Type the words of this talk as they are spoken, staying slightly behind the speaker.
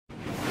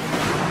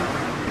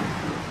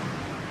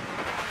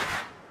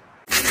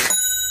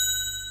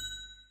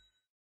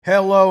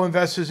Hello,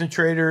 investors and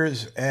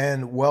traders,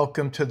 and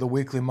welcome to the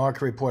weekly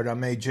market report.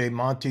 I'm AJ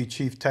Monte,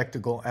 Chief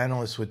Technical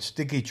Analyst with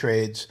Sticky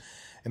Trades.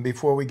 And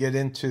before we get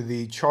into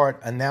the chart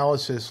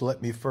analysis,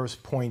 let me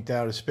first point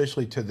out,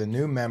 especially to the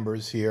new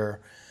members here,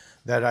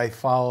 that I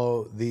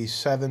follow the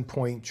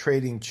 7-point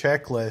trading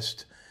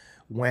checklist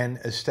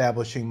when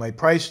establishing my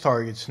price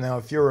targets. Now,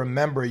 if you're a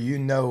member, you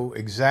know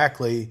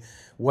exactly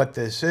what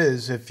this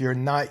is. If you're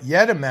not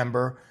yet a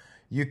member,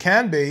 you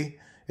can be.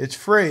 It's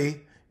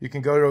free. You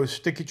can go to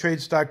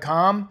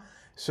stickytrades.com,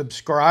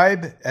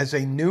 subscribe as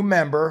a new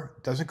member.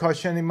 It doesn't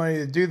cost you any money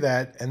to do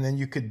that. And then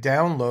you could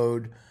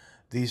download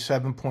the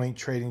 7-point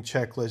trading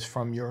checklist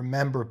from your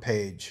member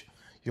page.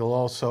 You'll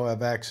also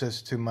have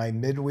access to my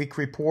midweek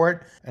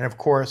report. And of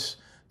course,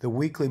 the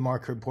weekly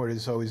market report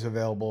is always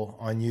available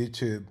on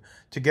YouTube.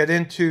 To get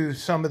into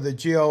some of the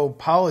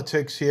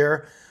geopolitics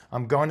here,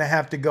 I'm going to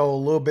have to go a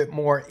little bit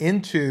more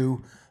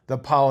into the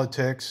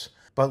politics.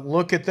 But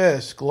look at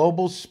this.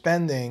 Global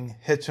spending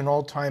hits an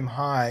all-time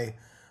high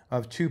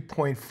of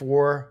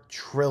 $2.4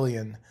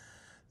 trillion.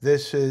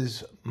 This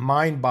is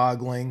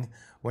mind-boggling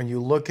when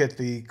you look at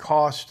the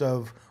cost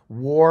of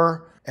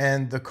war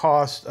and the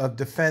cost of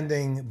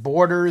defending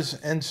borders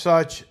and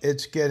such.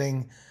 It's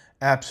getting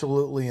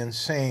absolutely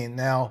insane.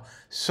 Now,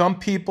 some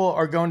people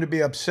are going to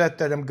be upset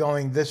that I'm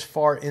going this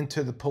far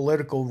into the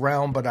political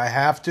realm, but I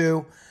have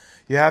to.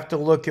 You have to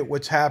look at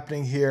what's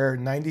happening here.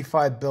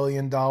 $95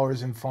 billion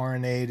in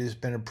foreign aid has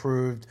been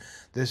approved.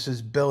 This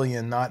is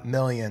billion, not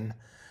million.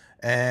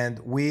 And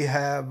we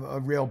have a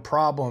real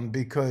problem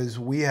because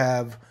we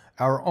have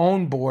our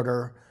own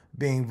border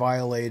being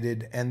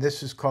violated, and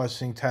this is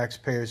costing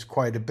taxpayers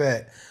quite a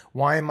bit.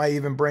 Why am I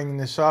even bringing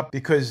this up?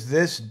 Because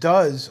this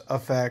does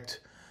affect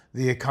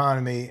the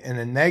economy in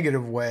a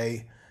negative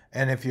way.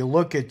 And if you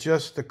look at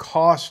just the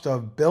cost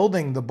of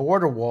building the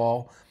border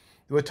wall,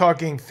 we're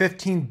talking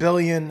 $15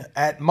 billion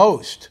at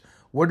most.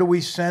 What are we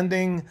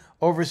sending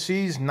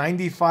overseas?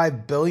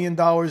 $95 billion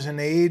in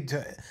aid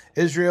to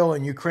Israel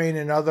and Ukraine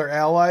and other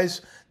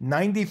allies.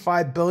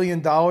 $95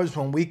 billion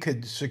when we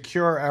could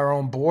secure our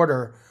own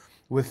border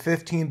with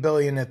 $15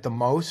 billion at the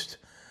most.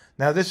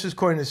 Now, this is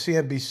according to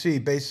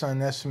CNBC based on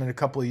an estimate a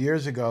couple of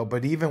years ago,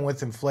 but even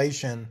with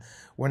inflation,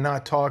 we're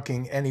not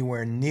talking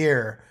anywhere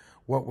near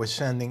what we're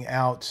sending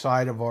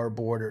outside of our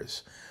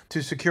borders.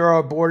 To secure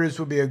our borders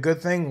would be a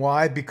good thing.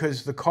 Why?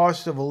 Because the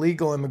cost of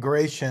illegal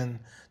immigration,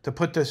 to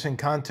put this in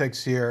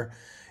context here,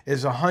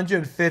 is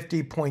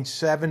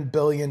 $150.7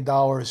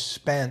 billion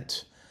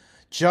spent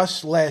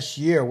just last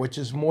year, which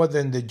is more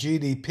than the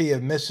GDP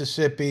of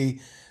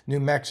Mississippi, New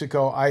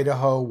Mexico,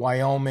 Idaho,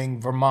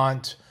 Wyoming,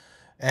 Vermont,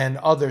 and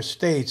other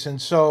states.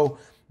 And so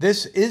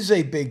this is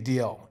a big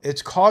deal.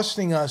 It's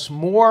costing us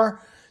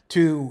more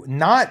to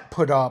not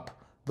put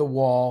up the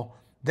wall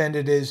than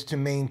it is to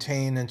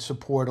maintain and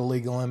support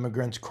illegal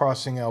immigrants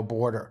crossing our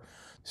border.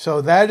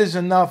 So that is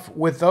enough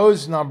with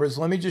those numbers.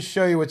 Let me just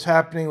show you what's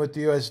happening with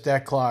the U.S.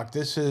 debt clock.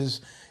 This is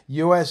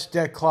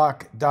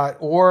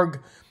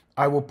usdebtclock.org.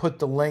 I will put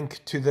the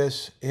link to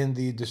this in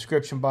the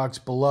description box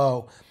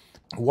below.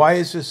 Why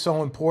is this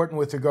so important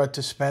with regard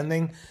to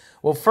spending?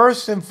 Well,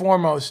 first and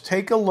foremost,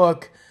 take a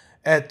look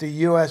at the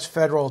U.S.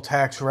 federal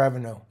tax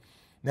revenue.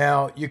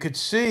 Now, you could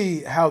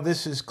see how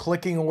this is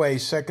clicking away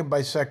second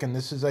by second.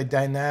 This is a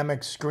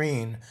dynamic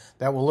screen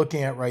that we're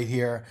looking at right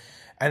here.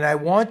 And I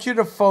want you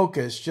to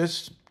focus,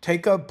 just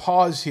take a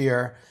pause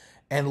here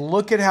and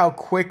look at how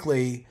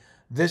quickly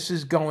this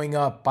is going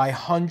up by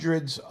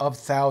hundreds of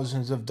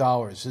thousands of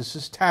dollars. This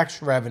is tax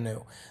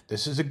revenue.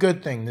 This is a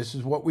good thing. This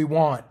is what we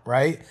want,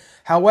 right?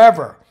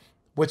 However,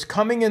 what's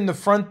coming in the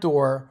front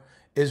door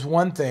is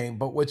one thing,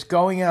 but what's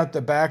going out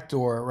the back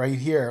door right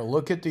here,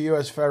 look at the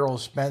U.S. federal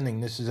spending.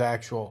 This is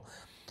actual.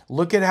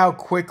 Look at how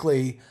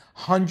quickly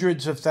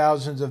hundreds of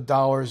thousands of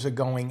dollars are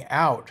going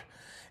out.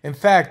 In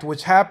fact,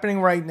 what's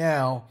happening right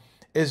now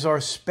is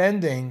our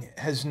spending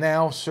has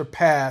now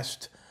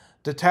surpassed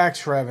the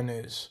tax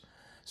revenues.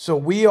 So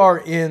we are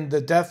in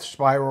the death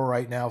spiral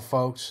right now,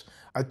 folks.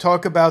 I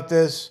talk about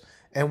this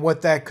and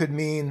what that could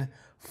mean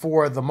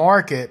for the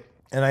market.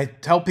 And I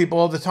tell people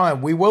all the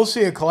time, we will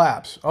see a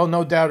collapse. Oh,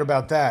 no doubt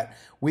about that.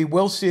 We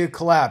will see a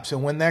collapse.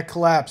 And when that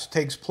collapse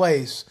takes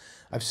place,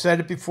 I've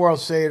said it before, I'll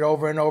say it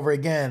over and over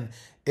again,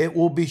 it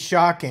will be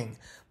shocking.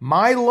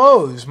 My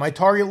lows, my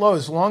target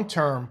lows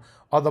long-term,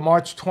 are the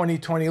March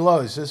 2020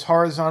 lows. This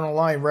horizontal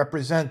line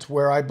represents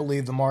where I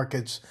believe the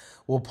markets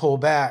will pull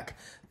back.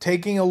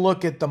 Taking a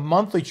look at the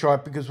monthly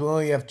chart, because we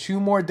only have 2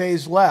 more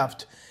days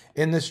left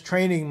in this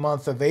trading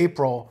month of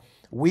April,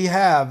 we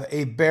have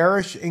a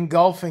bearish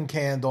engulfing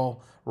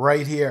candle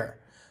right here.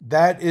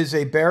 That is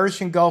a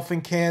bearish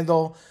engulfing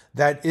candle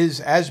that is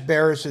as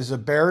bearish as a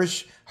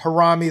bearish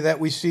harami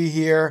that we see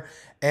here,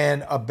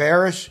 and a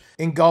bearish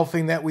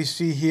engulfing that we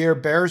see here,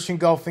 bearish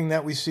engulfing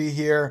that we see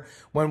here.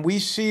 When we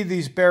see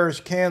these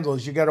bearish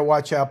candles, you got to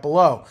watch out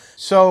below.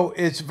 So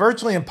it's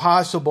virtually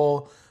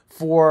impossible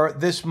for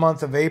this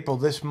month of April,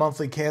 this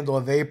monthly candle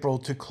of April,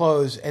 to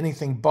close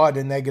anything but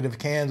a negative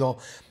candle.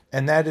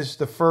 And that is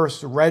the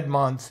first red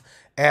month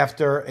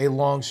after a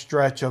long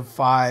stretch of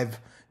 5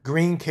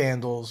 green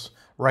candles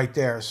right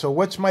there. So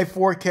what's my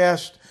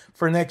forecast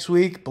for next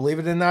week? Believe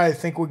it or not, I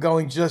think we're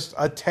going just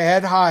a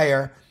tad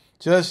higher,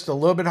 just a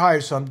little bit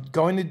higher. So I'm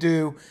going to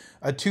do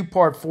a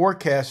two-part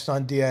forecast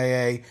on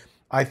DIA.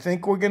 I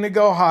think we're going to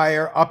go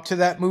higher up to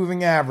that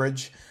moving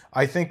average.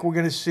 I think we're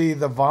going to see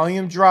the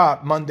volume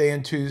drop Monday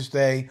and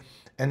Tuesday,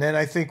 and then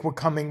I think we're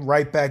coming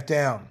right back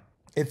down.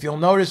 If you'll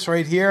notice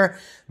right here,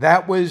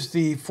 that was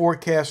the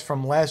forecast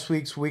from last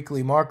week's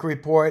weekly market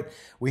report.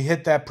 We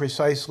hit that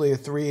precisely at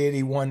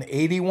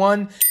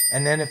 381.81.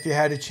 And then if you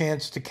had a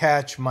chance to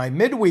catch my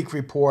midweek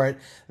report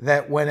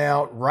that went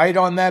out right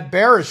on that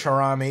bearish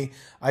harami,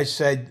 I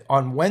said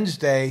on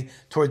Wednesday,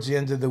 towards the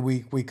end of the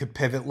week, we could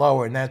pivot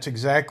lower. And that's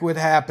exactly what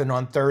happened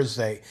on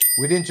Thursday.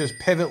 We didn't just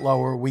pivot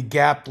lower, we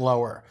gapped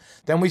lower.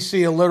 Then we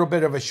see a little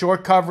bit of a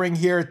short covering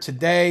here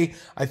today.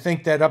 I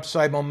think that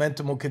upside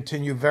momentum will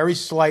continue very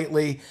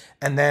slightly.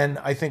 And then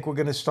I think we're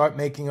going to start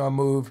making our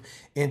move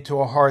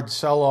into a hard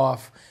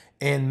sell-off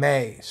in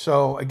May.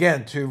 So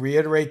again, to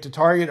reiterate the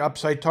target,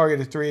 upside target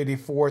at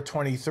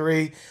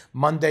 384.23,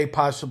 Monday,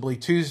 possibly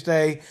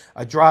Tuesday,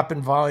 a drop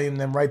in volume,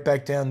 then right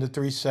back down to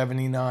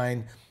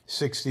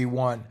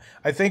 379.61.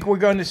 I think we're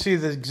going to see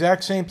the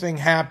exact same thing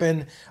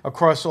happen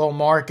across all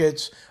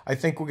markets. I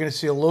think we're going to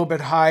see a little bit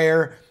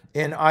higher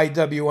in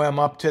IWM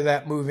up to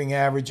that moving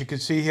average. You can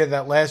see here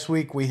that last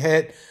week we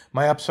hit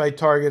my upside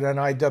target on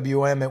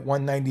IWM at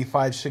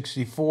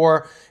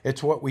 195.64.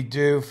 It's what we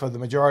do for the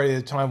majority of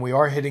the time. We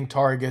are hitting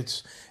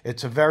targets.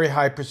 It's a very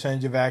high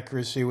percentage of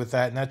accuracy with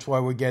that, and that's why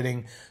we're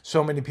getting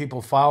so many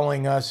people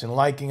following us and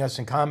liking us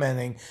and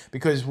commenting,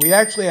 because we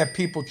actually have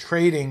people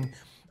trading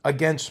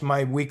against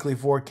my weekly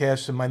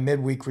forecasts and my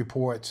midweek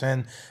reports.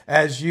 And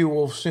as you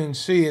will soon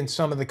see in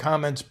some of the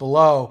comments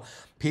below,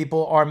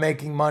 people are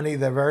making money.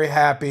 They're very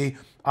happy.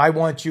 I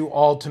want you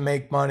all to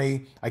make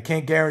money. I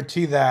can't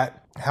guarantee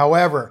that.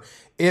 However,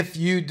 if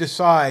you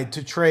decide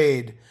to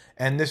trade,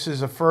 and this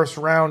is a first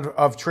round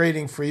of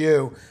trading for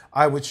you,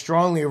 I would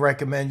strongly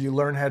recommend you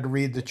learn how to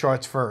read the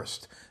charts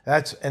first.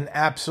 That's an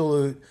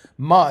absolute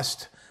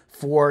must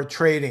for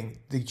trading.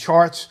 The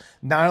charts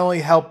not only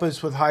help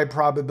us with high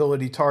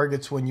probability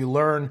targets when you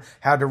learn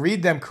how to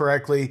read them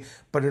correctly,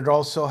 but it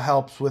also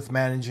helps with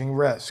managing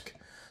risk.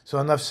 So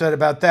enough said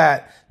about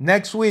that.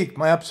 Next week,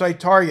 my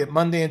upside target,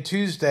 Monday and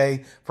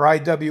Tuesday, for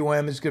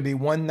IWM is going to be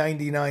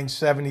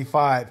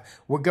 199.75.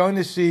 We're going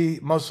to see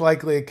most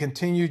likely a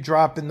continued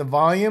drop in the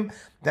volume.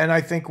 Then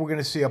I think we're going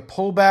to see a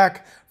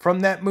pullback from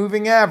that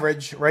moving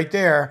average right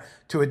there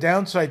to a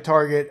downside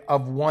target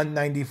of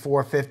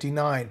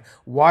 194.59.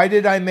 Why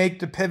did I make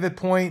the pivot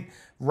point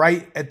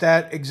right at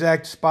that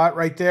exact spot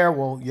right there?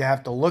 Well, you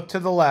have to look to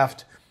the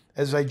left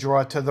as I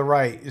draw to the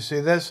right. You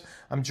see this?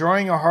 I'm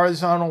drawing a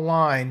horizontal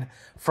line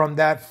from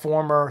that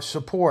former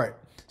support.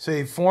 So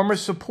a former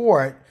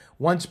support,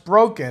 once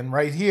broken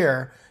right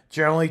here,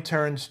 generally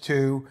turns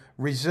to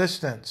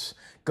resistance.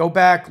 Go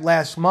back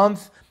last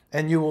month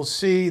and you will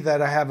see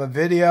that I have a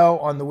video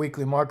on the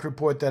weekly market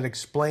report that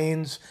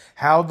explains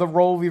how the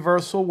role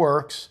reversal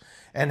works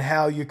and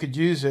how you could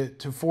use it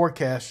to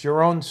forecast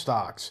your own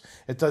stocks.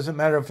 It doesn't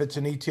matter if it's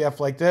an ETF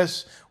like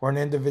this or an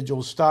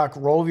individual stock.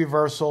 Role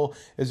reversal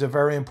is a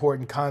very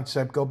important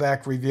concept. Go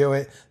back, review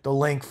it. The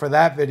link for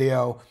that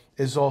video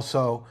is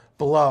also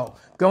below.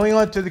 Going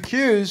on to the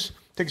Qs,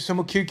 take a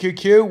symbol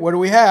QQQ. What do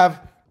we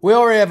have? We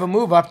already have a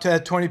move up to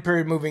that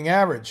 20-period moving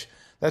average.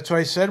 That's what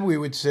I said we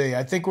would see.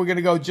 I think we're going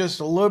to go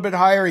just a little bit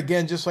higher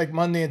again, just like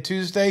Monday and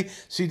Tuesday.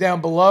 See down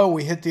below,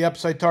 we hit the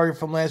upside target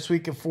from last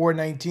week at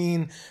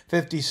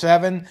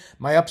 419.57.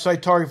 My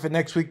upside target for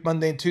next week,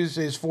 Monday and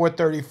Tuesday, is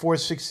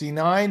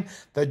 434.69.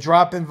 The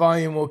drop in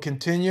volume will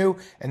continue,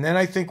 and then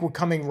I think we're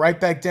coming right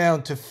back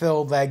down to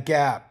fill that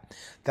gap.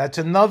 That's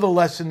another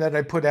lesson that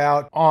I put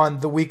out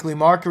on the weekly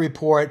market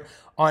report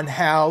on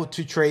how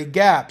to trade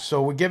gaps.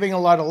 So we're giving a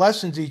lot of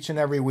lessons each and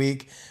every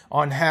week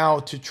on how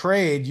to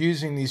trade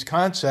using these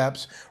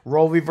concepts: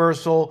 role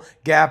reversal,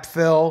 gap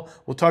fill.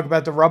 We'll talk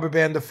about the rubber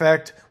band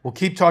effect. We'll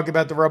keep talking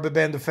about the rubber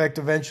band effect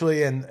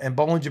eventually, and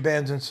Bollinger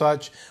bands and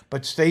such.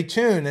 But stay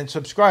tuned and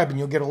subscribe and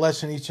you'll get a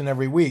lesson each and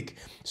every week.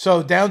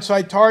 So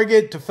downside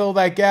target to fill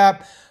that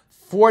gap,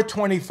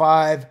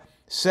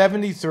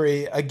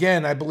 425.73.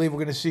 Again, I believe we're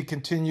going to see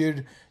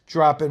continued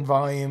drop in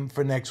volume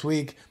for next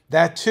week.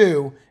 That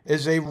too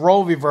is a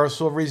role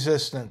reversal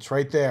resistance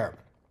right there.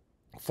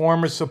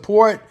 Former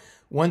support,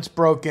 once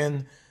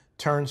broken,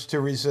 turns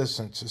to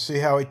resistance. You see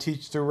how I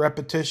teach through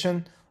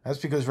repetition? That's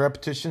because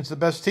repetition's the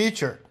best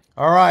teacher.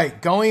 All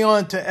right, going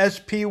on to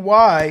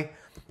SPY.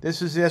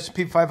 This is the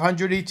S&P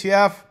 500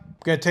 ETF.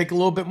 We're going to take a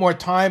little bit more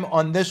time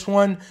on this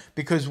one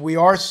because we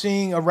are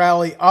seeing a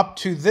rally up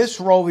to this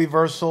role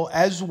reversal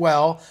as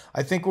well.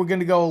 I think we're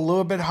going to go a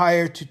little bit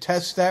higher to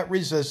test that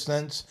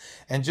resistance.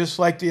 And just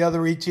like the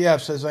other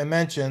ETFs, as I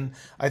mentioned,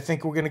 I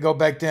think we're going to go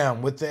back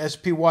down. With the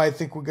SPY, I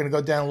think we're going to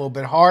go down a little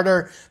bit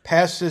harder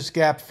past this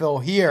gap fill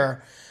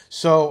here.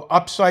 So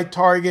upside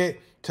target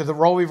to the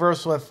roll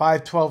reversal at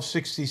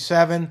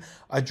 512.67,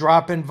 a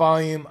drop in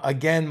volume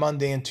again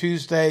Monday and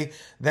Tuesday,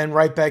 then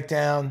right back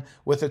down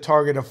with a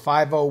target of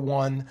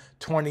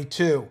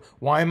 501.22.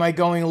 Why am I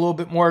going a little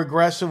bit more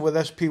aggressive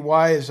with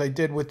SPY as I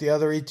did with the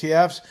other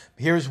ETFs?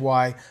 Here's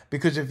why.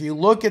 Because if you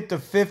look at the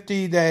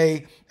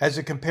 50-day as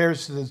it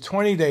compares to the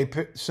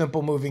 20-day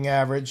simple moving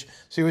average,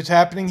 see what's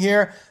happening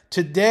here?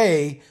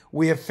 Today,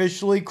 we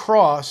officially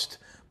crossed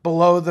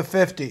below the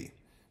 50.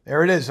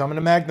 There it is. I'm going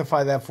to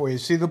magnify that for you.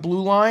 See the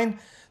blue line?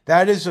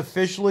 That is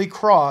officially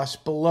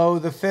crossed below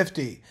the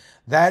 50.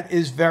 That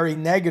is very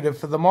negative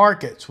for the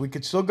markets. We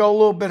could still go a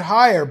little bit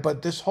higher,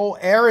 but this whole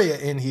area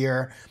in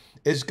here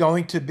is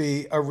going to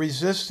be a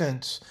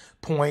resistance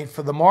point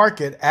for the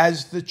market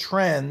as the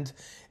trend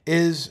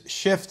is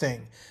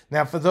shifting.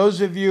 Now, for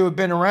those of you who have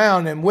been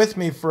around and with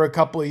me for a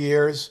couple of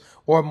years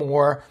or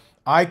more,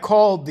 I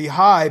called the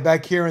high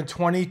back here in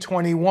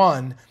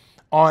 2021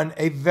 on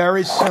a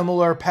very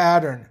similar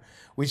pattern.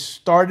 We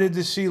started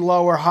to see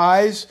lower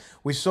highs.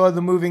 We saw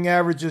the moving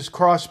averages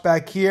cross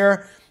back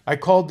here. I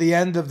called the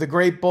end of the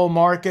great bull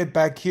market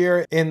back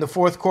here in the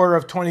fourth quarter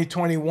of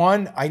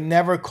 2021. I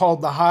never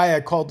called the high. I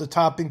called the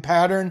topping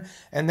pattern.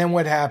 And then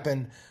what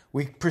happened?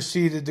 We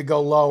proceeded to go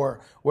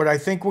lower. What I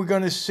think we're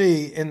going to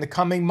see in the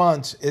coming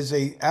months is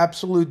an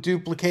absolute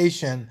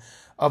duplication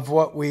of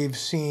what we've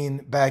seen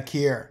back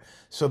here.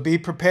 So be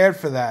prepared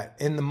for that.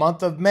 In the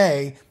month of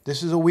May,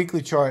 this is a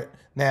weekly chart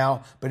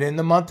now, but in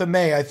the month of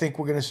May, I think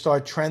we're going to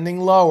start trending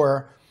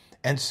lower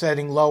and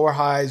setting lower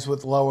highs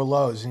with lower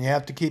lows. And you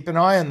have to keep an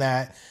eye on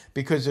that,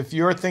 because if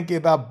you're thinking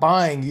about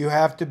buying, you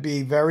have to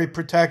be very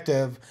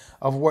protective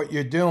of what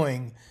you're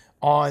doing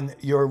on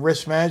your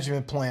risk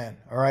management plan.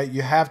 All right,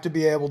 you have to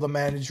be able to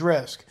manage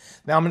risk.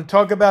 Now I'm going to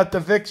talk about the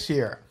VIX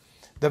here.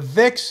 The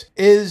VIX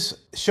is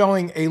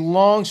showing a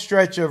long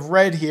stretch of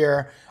red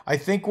here. I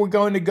think we're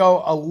going to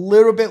go a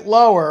little bit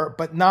lower,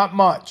 but not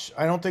much.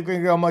 I don't think we're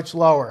going to go much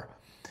lower.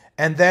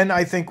 And then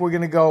I think we're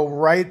going to go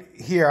right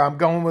here. I'm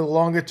going with a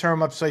longer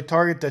term upside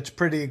target that's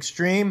pretty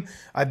extreme.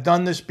 I've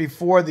done this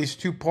before, these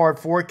two-part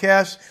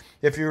forecasts.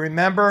 If you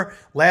remember,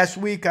 last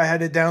week I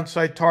had a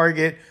downside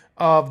target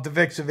of the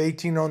VIX of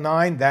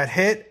 1809. That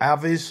hit.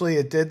 Obviously,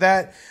 it did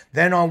that.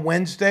 Then on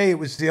Wednesday, it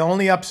was the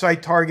only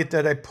upside target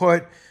that I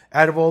put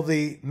out of all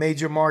the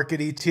major market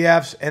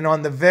ETFs. And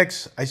on the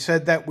VIX, I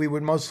said that we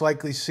would most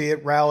likely see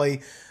it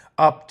rally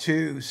up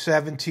to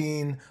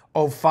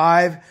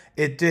 1705.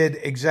 It did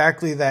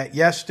exactly that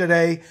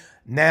yesterday.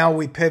 Now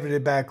we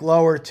pivoted back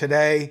lower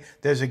today.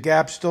 There's a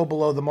gap still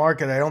below the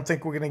market. I don't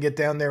think we're going to get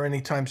down there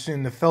anytime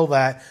soon to fill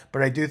that,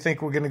 but I do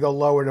think we're going to go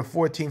lower to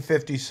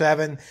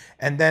 1457.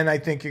 And then I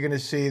think you're going to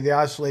see the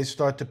oscillators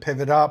start to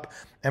pivot up.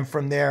 And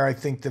from there, I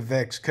think the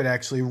VIX could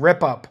actually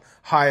rip up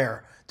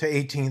higher to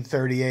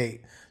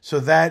 1838. So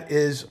that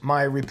is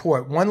my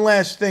report. One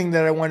last thing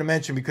that I want to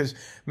mention, because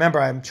remember,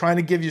 I'm trying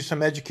to give you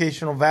some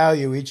educational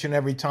value each and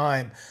every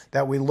time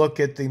that we look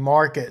at the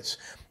markets.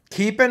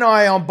 Keep an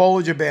eye on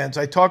Bollinger Bands.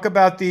 I talk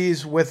about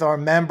these with our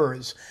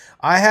members.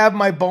 I have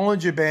my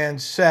Bollinger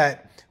Bands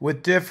set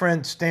with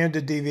different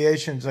standard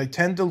deviations. I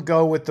tend to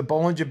go with the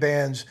Bollinger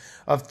Bands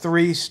of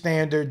 3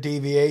 standard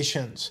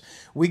deviations.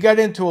 We got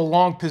into a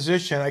long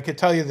position. I can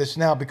tell you this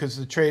now because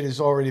the trade has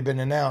already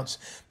been announced.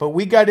 But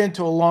we got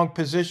into a long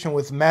position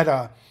with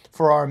Meta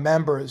for our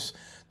members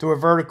through a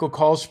vertical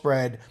call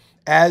spread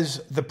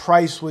as the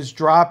price was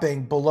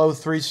dropping below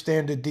 3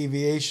 standard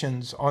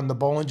deviations on the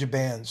Bollinger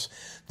Bands.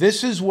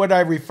 This is what I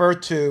refer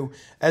to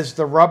as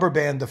the rubber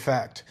band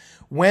effect.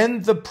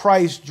 When the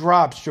price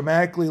drops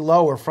dramatically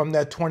lower from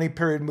that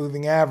 20-period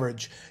moving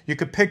average, you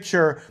could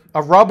picture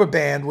a rubber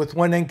band with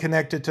one end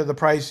connected to the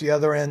price, the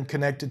other end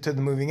connected to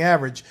the moving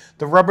average.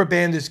 The rubber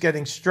band is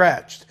getting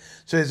stretched.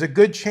 So there's a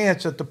good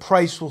chance that the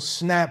price will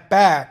snap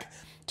back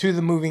to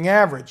the moving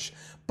average.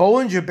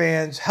 Bollinger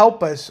Bands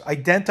help us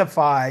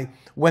identify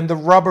when the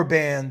rubber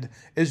band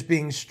is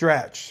being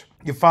stretched.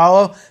 You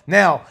follow?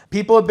 Now,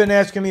 people have been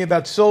asking me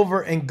about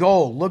silver and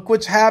gold. Look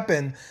what's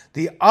happened.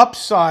 The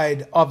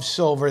upside of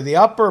silver, the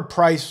upper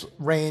price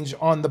range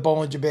on the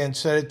Bollinger Band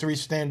set at 3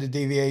 standard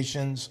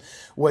deviations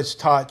was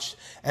touched.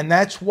 And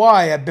that's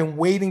why I've been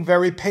waiting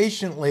very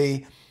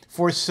patiently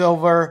for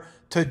silver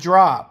to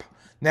drop.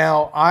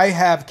 Now, I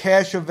have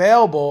cash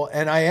available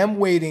and I am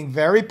waiting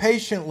very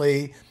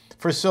patiently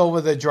for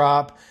silver to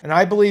drop. And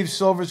I believe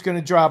silver is going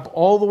to drop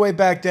all the way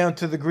back down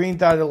to the green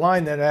dotted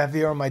line that I have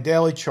here on my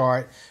daily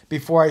chart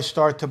before I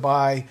start to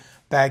buy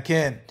back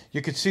in.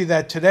 You can see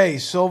that today.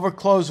 Silver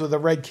closed with a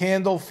red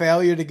candle,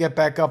 failure to get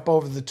back up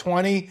over the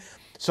 20.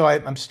 So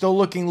I'm still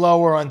looking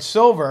lower on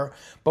silver.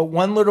 But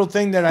one little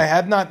thing that I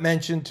have not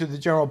mentioned to the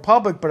general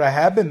public, but I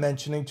have been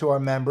mentioning to our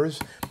members,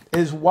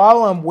 is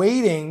while I'm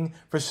waiting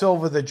for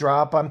silver to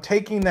drop, I'm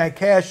taking that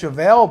cash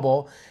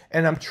available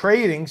and I'm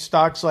trading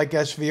stocks like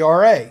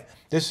SVRA.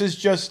 This is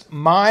just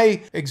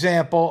my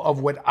example of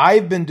what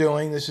I've been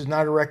doing. This is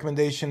not a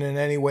recommendation in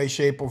any way,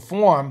 shape, or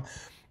form.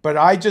 But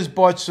I just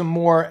bought some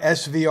more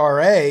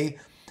SVRA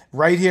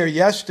right here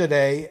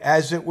yesterday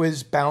as it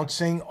was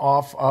bouncing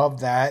off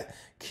of that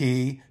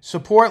key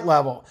support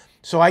level.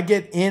 So I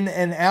get in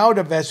and out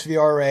of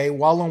SVRA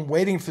while I'm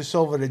waiting for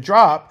silver to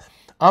drop.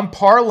 I'm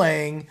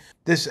parlaying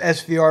this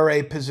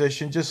SVRA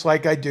position just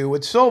like I do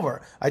with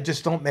silver. I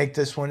just don't make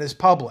this one as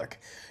public.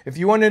 If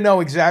you want to know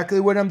exactly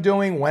what I'm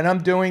doing, when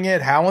I'm doing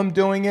it, how I'm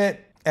doing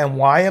it, and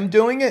why I'm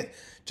doing it,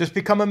 just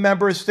become a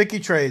member of Sticky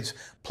Trades.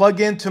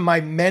 Plug into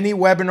my many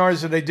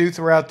webinars that I do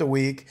throughout the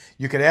week.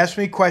 You could ask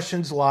me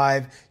questions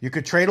live. You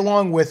could trade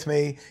along with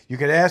me. You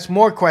could ask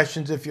more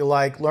questions if you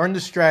like, learn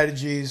the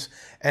strategies,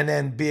 and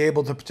then be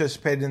able to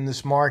participate in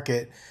this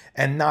market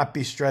and not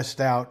be stressed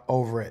out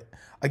over it.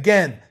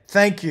 Again,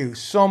 thank you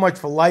so much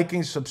for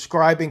liking,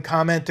 subscribing,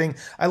 commenting.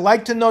 I'd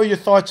like to know your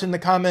thoughts in the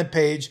comment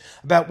page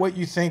about what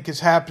you think is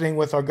happening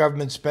with our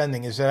government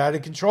spending. Is it out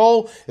of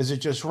control? Is it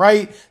just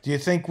right? Do you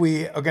think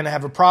we are going to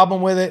have a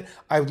problem with it?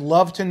 I would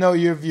love to know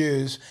your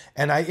views,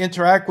 and I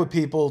interact with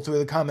people through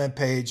the comment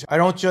page. I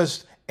don't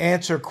just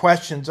answer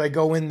questions. I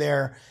go in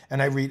there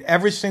and I read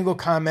every single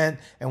comment,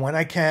 and when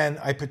I can,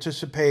 I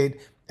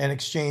participate and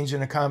exchange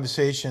in a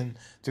conversation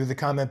through the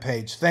comment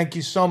page. Thank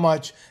you so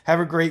much. Have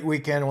a great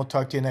weekend, and we'll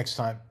talk to you next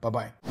time.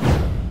 Bye-bye.